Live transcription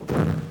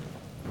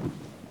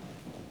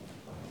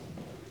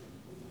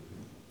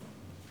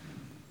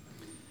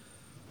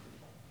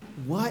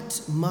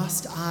What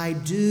must I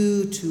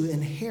do to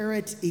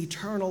inherit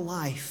eternal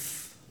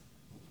life?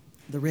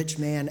 The rich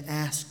man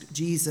asked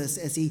Jesus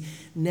as he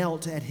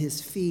knelt at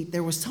his feet.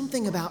 There was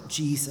something about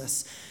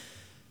Jesus,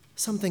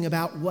 something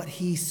about what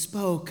he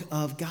spoke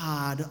of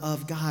God,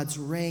 of God's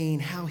reign,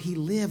 how he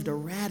lived a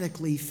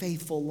radically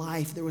faithful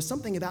life. There was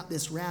something about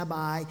this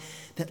rabbi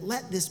that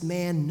let this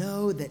man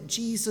know that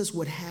Jesus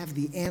would have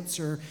the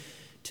answer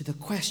to the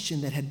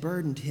question that had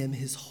burdened him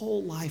his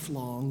whole life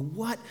long.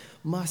 What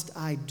must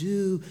I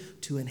do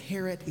to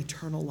inherit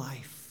eternal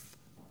life?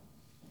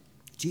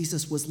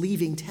 Jesus was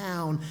leaving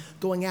town,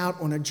 going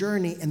out on a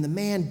journey, and the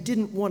man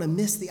didn't want to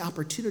miss the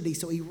opportunity,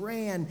 so he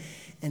ran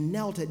and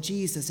knelt at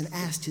Jesus and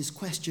asked his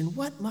question,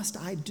 what must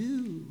I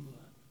do?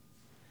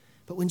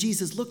 But when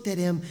Jesus looked at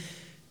him,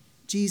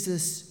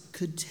 Jesus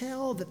could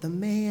tell that the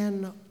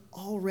man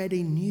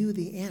already knew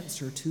the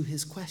answer to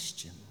his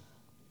question.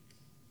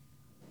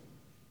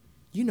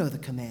 You know the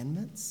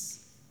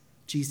commandments.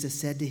 Jesus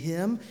said to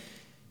him,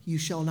 you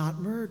shall not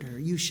murder,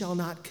 you shall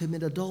not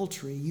commit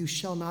adultery, you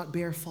shall not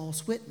bear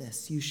false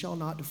witness, you shall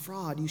not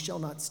defraud, you shall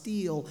not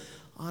steal,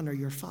 honor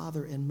your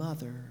father and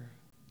mother.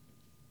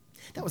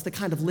 That was the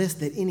kind of list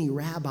that any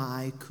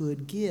rabbi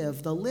could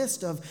give, the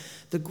list of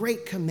the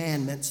great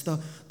commandments,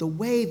 the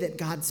way that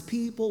God's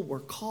people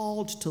were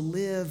called to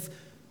live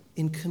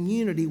in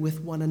community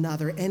with one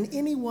another. And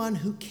anyone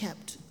who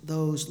kept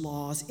those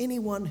laws,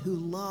 anyone who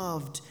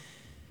loved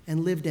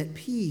and lived at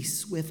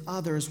peace with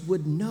others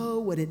would know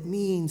what it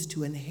means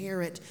to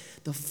inherit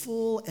the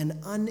full and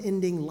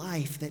unending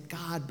life that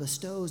God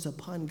bestows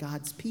upon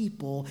God's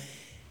people.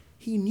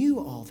 He knew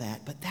all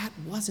that, but that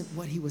wasn't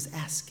what he was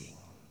asking.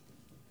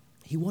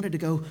 He wanted to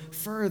go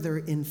further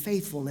in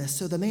faithfulness.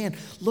 So the man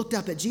looked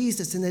up at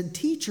Jesus and said,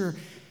 Teacher,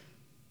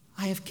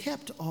 I have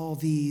kept all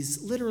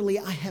these. Literally,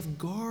 I have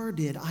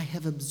guarded, I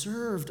have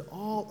observed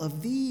all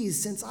of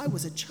these since I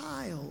was a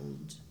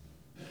child.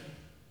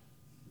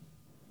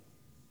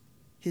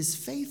 His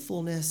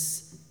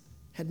faithfulness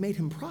had made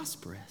him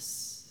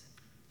prosperous.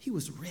 He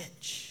was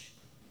rich.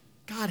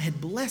 God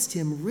had blessed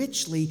him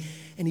richly,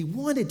 and he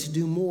wanted to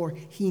do more.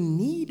 He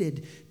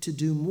needed to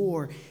do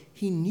more.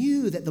 He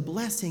knew that the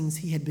blessings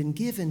he had been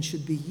given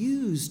should be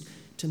used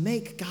to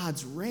make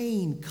God's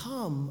reign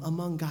come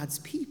among God's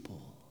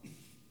people.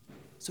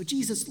 So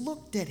Jesus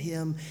looked at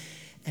him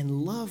and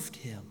loved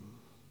him.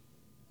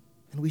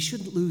 And we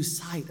shouldn't lose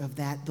sight of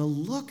that. The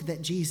look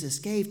that Jesus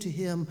gave to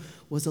him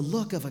was a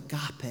look of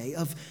agape,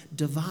 of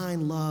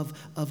divine love,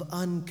 of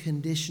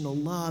unconditional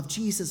love.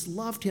 Jesus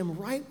loved him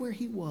right where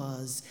he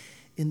was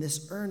in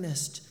this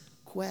earnest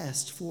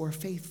quest for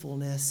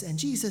faithfulness. And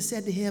Jesus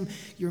said to him,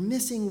 you're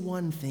missing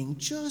one thing,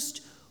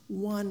 just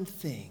one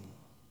thing.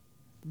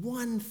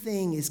 One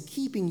thing is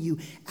keeping you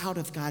out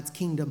of God's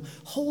kingdom,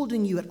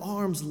 holding you at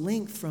arm's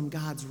length from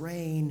God's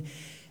reign,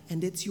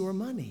 and it's your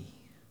money.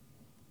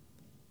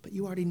 But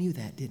you already knew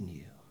that, didn't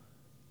you?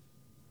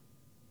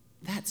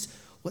 That's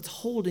what's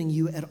holding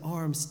you at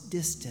arm's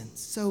distance.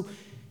 So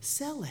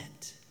sell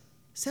it.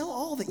 Sell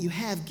all that you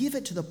have, give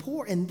it to the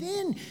poor, and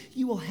then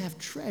you will have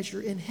treasure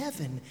in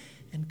heaven,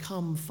 and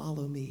come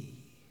follow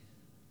me.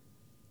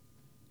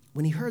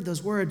 When he heard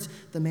those words,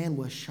 the man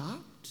was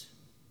shocked.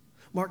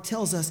 Mark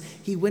tells us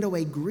he went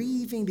away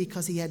grieving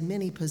because he had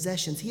many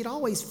possessions. He had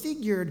always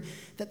figured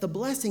that the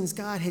blessings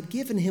God had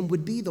given him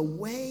would be the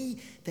way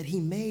that he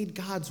made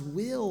God's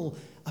will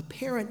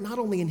apparent not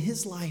only in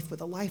his life but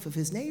the life of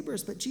his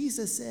neighbors. But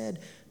Jesus said,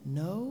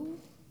 no,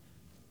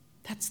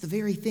 that's the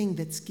very thing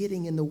that's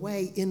getting in the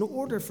way. In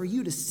order for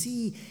you to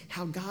see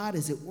how God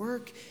is at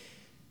work,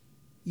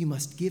 you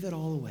must give it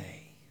all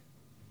away.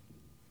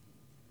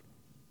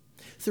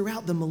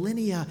 Throughout the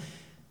millennia,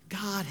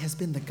 God has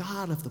been the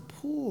God of the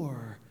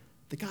poor,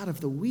 the God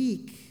of the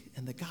weak,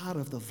 and the God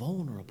of the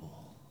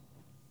vulnerable.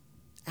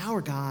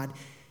 Our God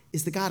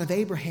is the God of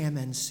Abraham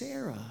and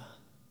Sarah,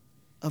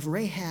 of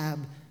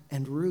Rahab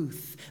and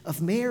Ruth,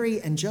 of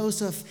Mary and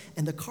Joseph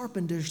and the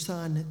carpenter's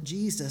son,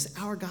 Jesus.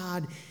 Our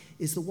God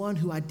is the one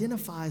who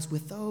identifies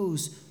with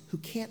those who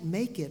can't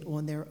make it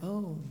on their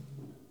own.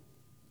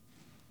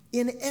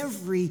 In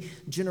every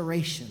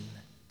generation,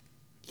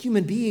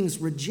 human beings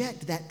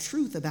reject that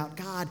truth about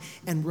God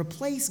and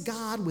replace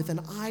God with an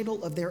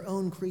idol of their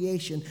own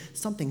creation,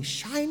 something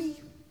shiny,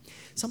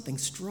 something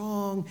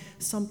strong,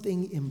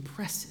 something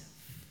impressive.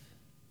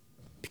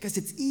 Because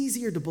it's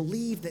easier to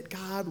believe that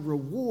God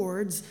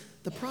rewards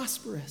the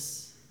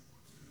prosperous,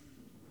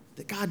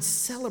 that God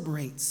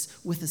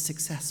celebrates with the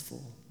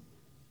successful,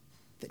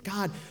 that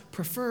God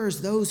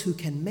prefers those who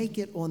can make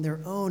it on their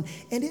own.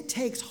 And it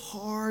takes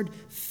hard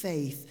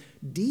faith,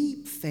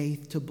 deep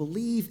faith, to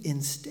believe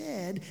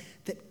instead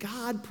that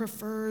God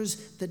prefers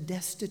the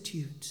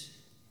destitute,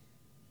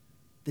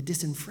 the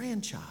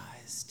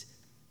disenfranchised,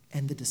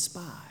 and the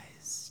despised.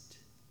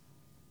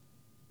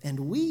 And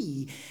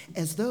we,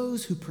 as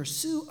those who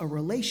pursue a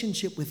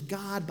relationship with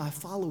God by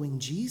following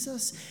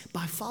Jesus,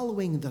 by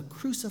following the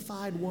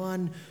crucified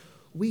one,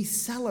 we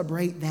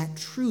celebrate that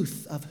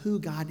truth of who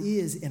God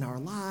is in our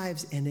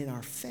lives and in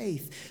our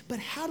faith. But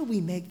how do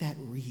we make that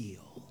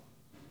real?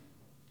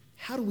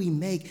 How do we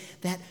make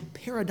that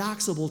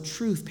paradoxical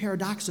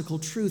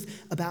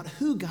truth about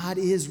who God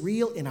is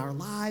real in our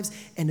lives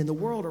and in the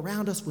world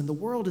around us when the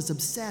world is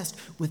obsessed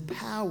with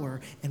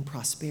power and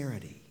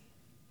prosperity?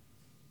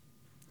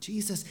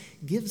 Jesus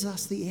gives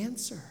us the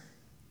answer.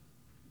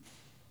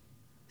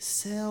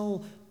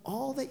 Sell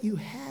all that you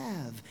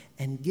have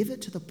and give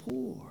it to the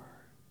poor,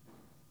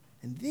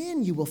 and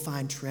then you will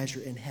find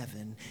treasure in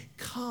heaven.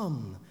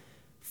 Come,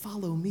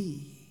 follow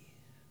me.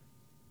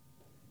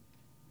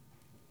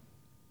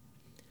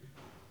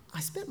 I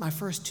spent my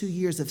first 2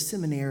 years of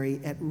seminary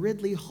at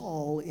Ridley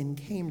Hall in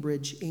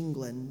Cambridge,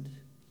 England.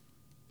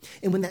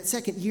 And when that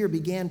second year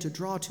began to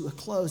draw to a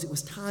close, it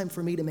was time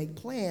for me to make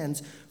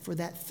plans for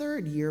that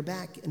third year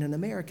back in an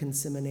American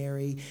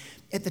seminary.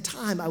 At the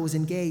time, I was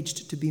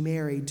engaged to be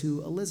married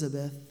to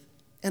Elizabeth.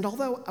 And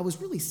although I was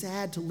really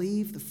sad to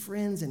leave the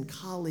friends and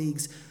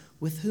colleagues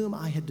with whom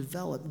I had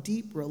developed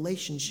deep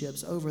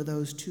relationships over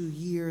those 2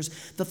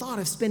 years, the thought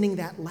of spending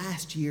that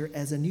last year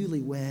as a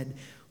newlywed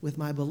with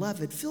my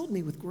beloved filled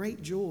me with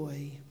great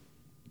joy.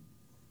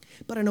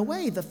 But in a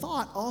way, the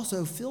thought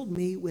also filled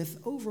me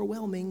with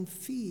overwhelming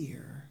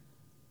fear.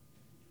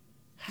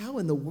 How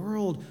in the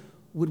world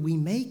would we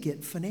make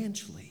it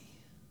financially?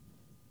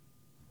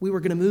 We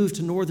were going to move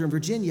to Northern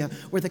Virginia,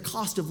 where the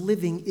cost of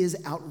living is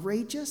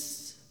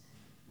outrageous.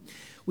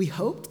 We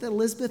hoped that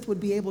Elizabeth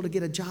would be able to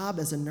get a job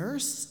as a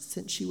nurse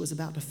since she was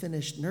about to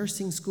finish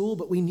nursing school,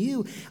 but we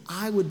knew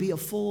I would be a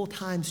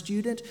full-time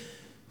student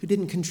who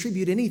didn't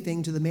contribute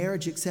anything to the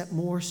marriage except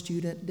more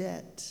student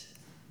debt.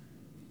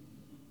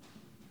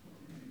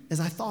 As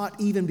I thought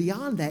even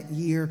beyond that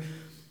year,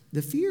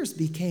 the fears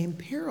became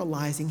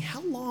paralyzing.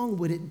 How long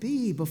would it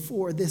be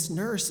before this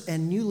nurse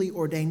and newly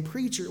ordained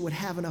preacher would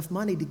have enough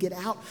money to get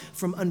out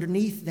from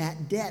underneath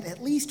that debt,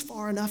 at least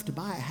far enough to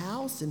buy a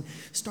house and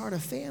start a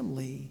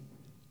family?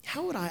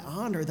 How would I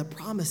honor the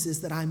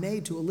promises that I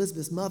made to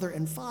Elizabeth's mother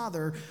and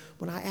father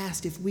when I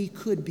asked if we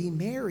could be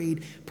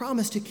married,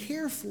 promised to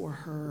care for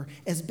her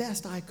as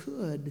best I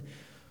could,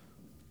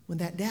 when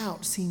that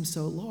doubt seemed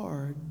so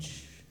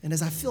large? And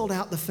as I filled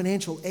out the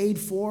financial aid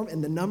form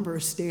and the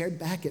numbers stared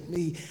back at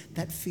me,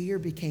 that fear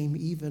became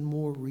even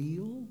more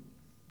real.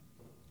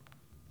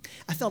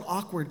 I felt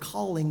awkward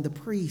calling the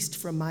priest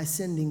from my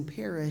sending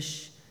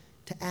parish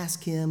to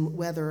ask him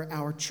whether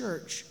our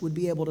church would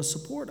be able to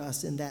support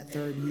us in that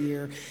third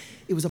year.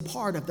 It was a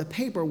part of the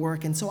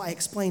paperwork, and so I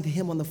explained to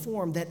him on the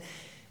form that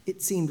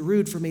it seemed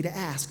rude for me to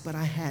ask, but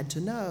I had to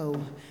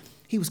know.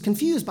 He was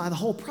confused by the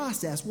whole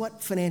process,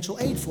 what financial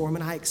aid form,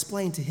 and I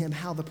explained to him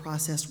how the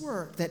process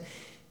worked, that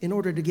in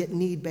order to get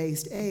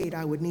need-based aid,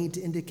 I would need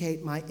to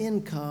indicate my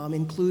income,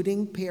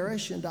 including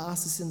parish and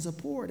diocesan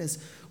support,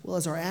 as well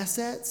as our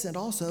assets and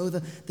also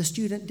the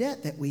student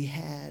debt that we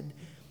had.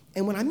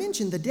 And when I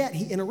mentioned the debt,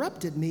 he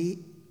interrupted me,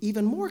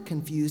 even more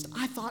confused.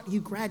 I thought you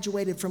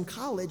graduated from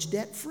college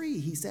debt-free,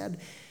 he said,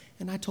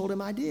 and I told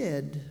him I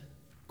did,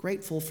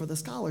 grateful for the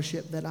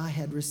scholarship that I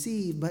had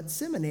received. But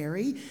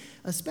seminary,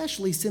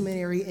 especially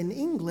seminary in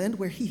England,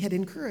 where he had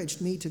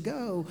encouraged me to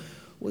go,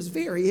 was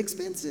very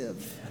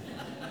expensive.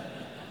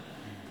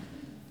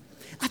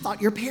 I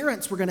thought your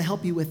parents were going to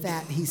help you with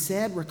that, he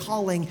said,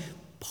 recalling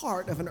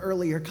part of an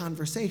earlier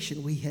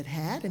conversation we had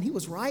had. And he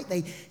was right,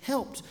 they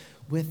helped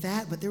with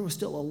that, but there was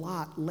still a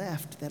lot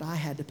left that I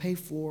had to pay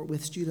for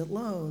with student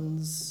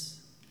loans.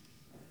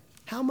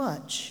 How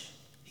much?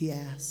 He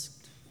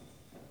asked.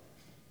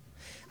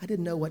 I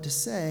didn't know what to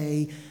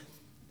say.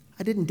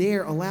 I didn't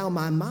dare allow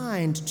my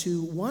mind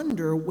to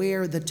wonder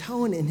where the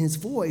tone in his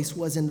voice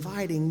was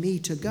inviting me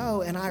to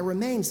go, and I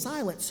remained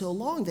silent so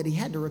long that he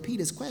had to repeat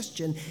his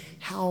question,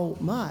 how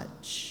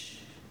much?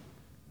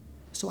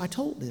 So I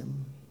told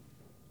him,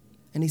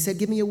 and he said,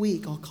 give me a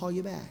week, I'll call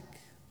you back.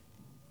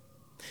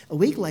 A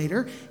week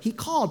later, he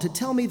called to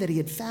tell me that he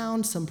had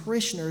found some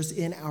parishioners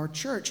in our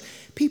church,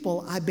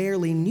 people I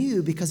barely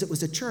knew because it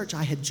was a church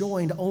I had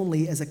joined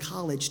only as a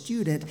college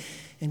student,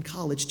 and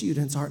college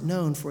students aren't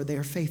known for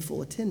their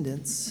faithful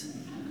attendance.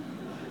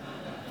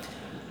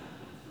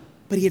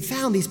 But he had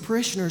found these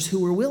parishioners who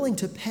were willing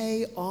to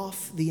pay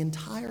off the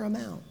entire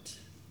amount.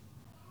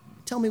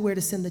 Tell me where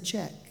to send the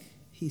check,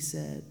 he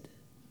said.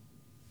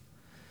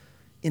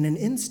 In an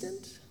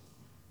instant,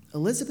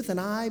 Elizabeth and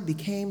I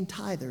became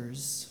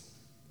tithers.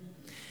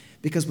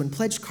 Because when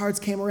pledge cards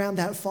came around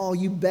that fall,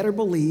 you better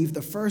believe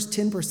the first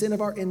 10%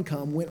 of our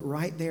income went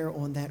right there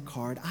on that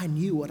card. I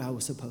knew what I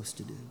was supposed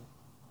to do.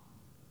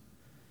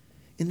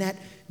 In that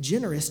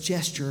generous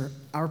gesture,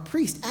 our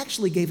priest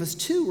actually gave us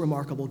two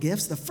remarkable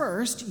gifts. The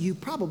first, you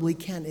probably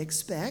can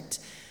expect,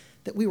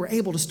 that we were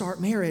able to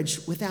start marriage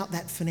without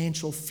that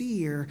financial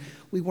fear.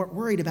 We weren't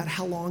worried about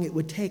how long it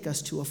would take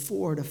us to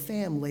afford a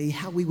family,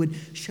 how we would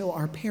show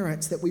our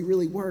parents that we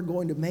really were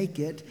going to make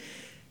it,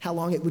 how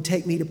long it would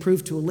take me to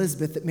prove to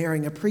Elizabeth that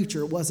marrying a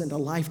preacher wasn't a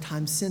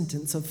lifetime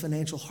sentence of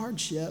financial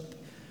hardship.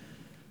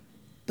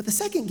 But the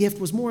second gift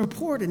was more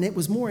important. It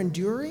was more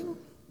enduring.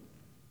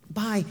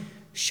 By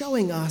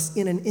showing us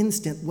in an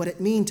instant what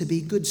it meant to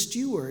be good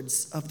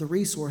stewards of the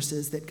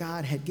resources that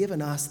God had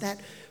given us, that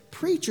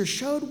preacher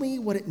showed me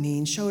what it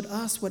means, showed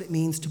us what it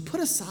means to put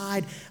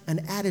aside an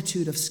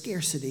attitude of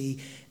scarcity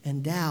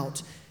and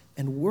doubt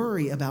and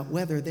worry about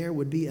whether there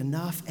would be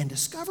enough, and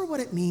discover what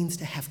it means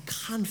to have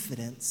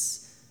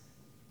confidence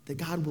that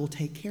God will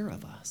take care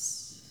of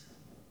us.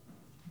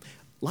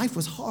 Life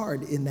was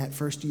hard in that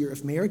first year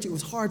of marriage. It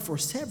was hard for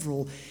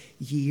several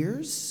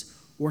years,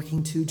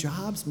 working 2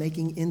 jobs,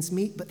 making ends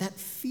meet, but that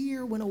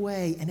fear went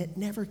away and it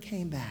never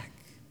came back.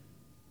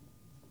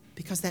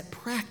 Because that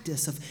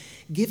practice of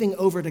giving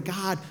over to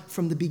God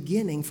from the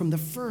beginning, from the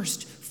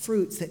first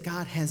fruits that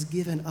God has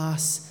given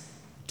us,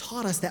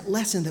 taught us that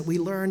lesson that we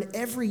learn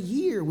every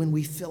year when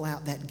we fill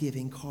out that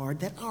giving card,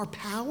 that our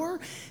power,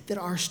 that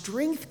our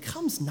strength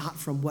comes not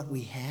from what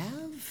we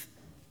have,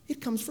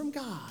 it comes from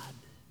God.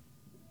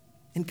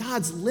 And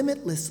God's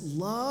limitless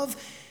love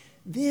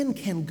then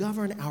can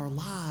govern our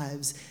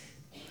lives.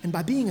 And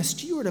by being a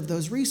steward of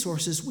those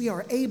resources, we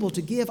are able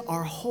to give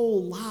our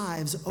whole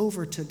lives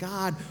over to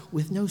God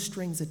with no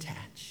strings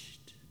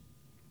attached.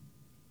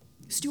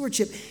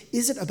 Stewardship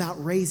isn't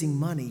about raising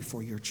money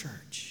for your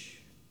church.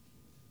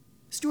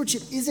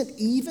 Stewardship isn't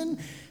even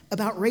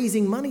about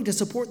raising money to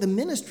support the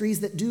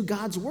ministries that do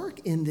God's work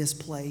in this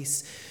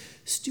place.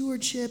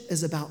 Stewardship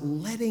is about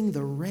letting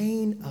the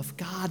reign of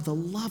God, the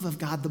love of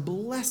God, the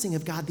blessing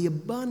of God, the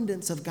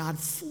abundance of God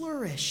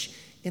flourish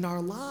in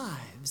our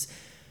lives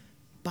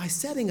by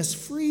setting us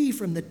free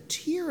from the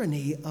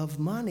tyranny of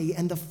money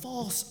and the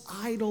false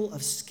idol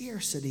of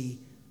scarcity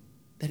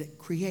that it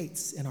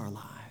creates in our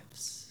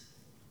lives.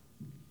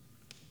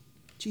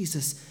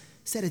 Jesus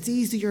said it's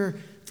easier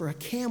for a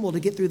camel to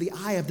get through the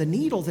eye of the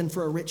needle than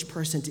for a rich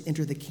person to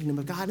enter the kingdom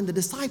of God. And the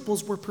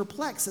disciples were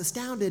perplexed,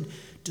 astounded,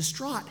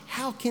 distraught.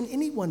 How can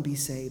anyone be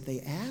saved,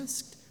 they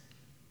asked.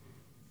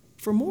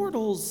 For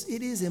mortals,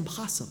 it is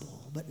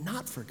impossible, but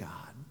not for God.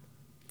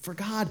 For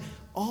God,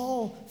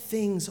 all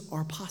things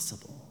are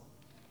possible.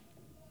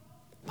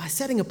 By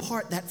setting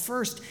apart that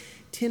first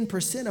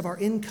 10% of our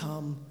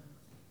income,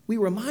 we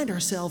remind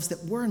ourselves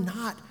that we're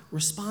not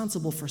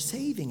responsible for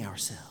saving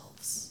ourselves.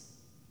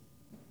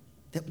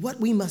 That what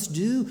we must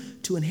do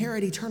to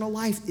inherit eternal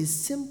life is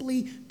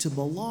simply to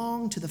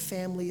belong to the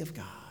family of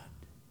God.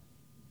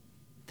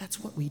 That's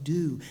what we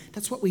do.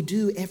 That's what we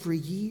do every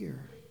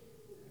year.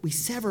 We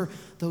sever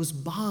those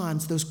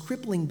bonds, those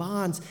crippling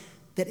bonds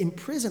that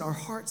imprison our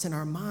hearts and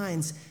our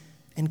minds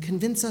and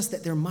convince us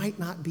that there might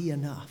not be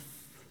enough.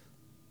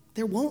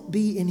 There won't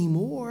be any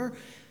more,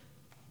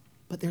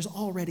 but there's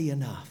already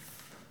enough.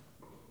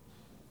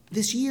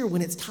 This year,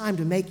 when it's time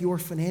to make your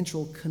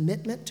financial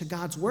commitment to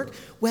God's work,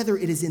 whether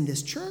it is in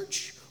this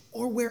church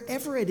or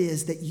wherever it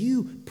is that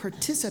you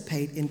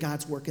participate in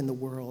God's work in the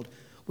world,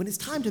 when it's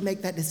time to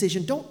make that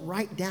decision, don't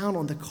write down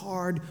on the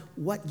card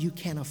what you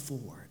can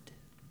afford.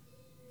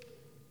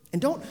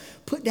 And don't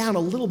put down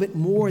a little bit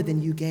more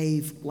than you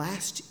gave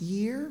last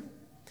year,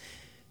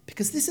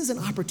 because this is an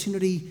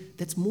opportunity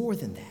that's more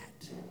than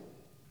that.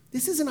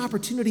 This is an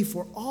opportunity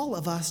for all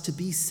of us to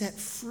be set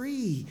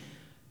free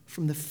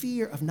from the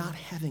fear of not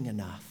having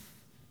enough,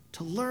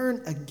 to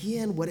learn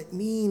again what it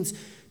means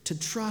to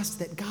trust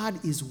that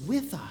God is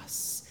with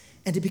us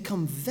and to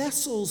become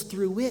vessels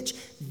through which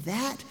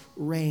that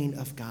reign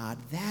of God,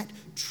 that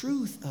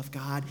truth of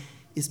God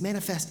is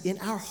manifest in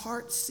our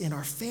hearts, in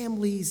our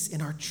families,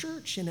 in our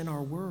church, and in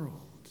our world.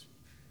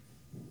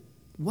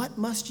 What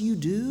must you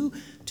do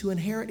to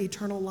inherit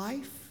eternal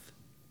life?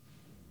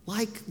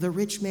 Like the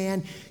rich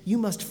man, you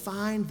must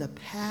find the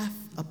path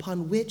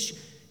upon which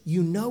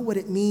you know what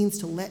it means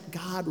to let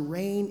God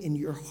reign in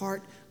your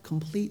heart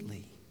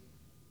completely.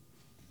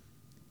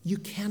 You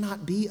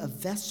cannot be a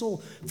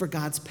vessel for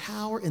God's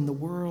power in the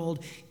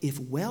world if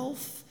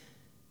wealth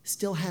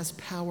still has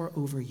power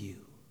over you.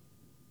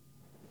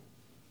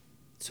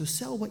 So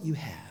sell what you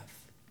have.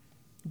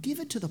 Give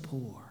it to the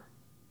poor.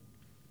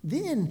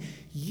 Then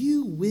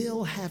you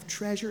will have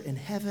treasure in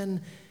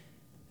heaven,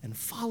 and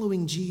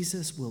following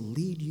Jesus will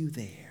lead you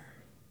there.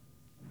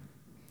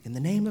 In the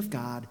name of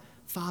God,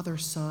 Father,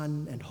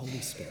 Son, and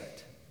Holy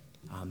Spirit.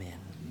 Amen.